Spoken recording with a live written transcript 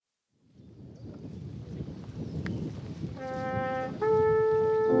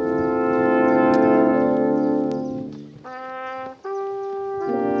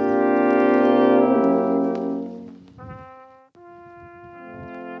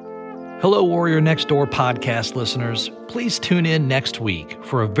Hello, Warrior Next Door podcast listeners. Please tune in next week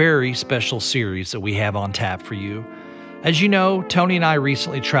for a very special series that we have on tap for you. As you know, Tony and I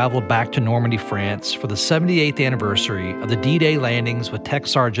recently traveled back to Normandy, France for the 78th anniversary of the D-Day landings with Tech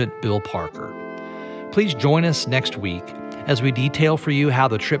Sergeant Bill Parker. Please join us next week as we detail for you how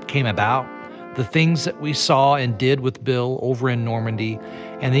the trip came about, the things that we saw and did with Bill over in Normandy,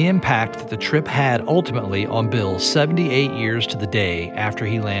 and the impact that the trip had ultimately on Bill 78 years to the day after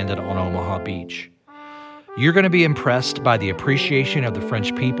he landed on Omaha Beach. You're going to be impressed by the appreciation of the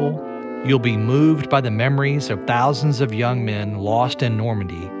French people. You'll be moved by the memories of thousands of young men lost in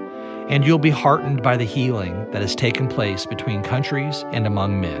Normandy, and you'll be heartened by the healing that has taken place between countries and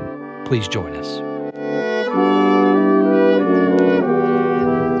among men. Please join us.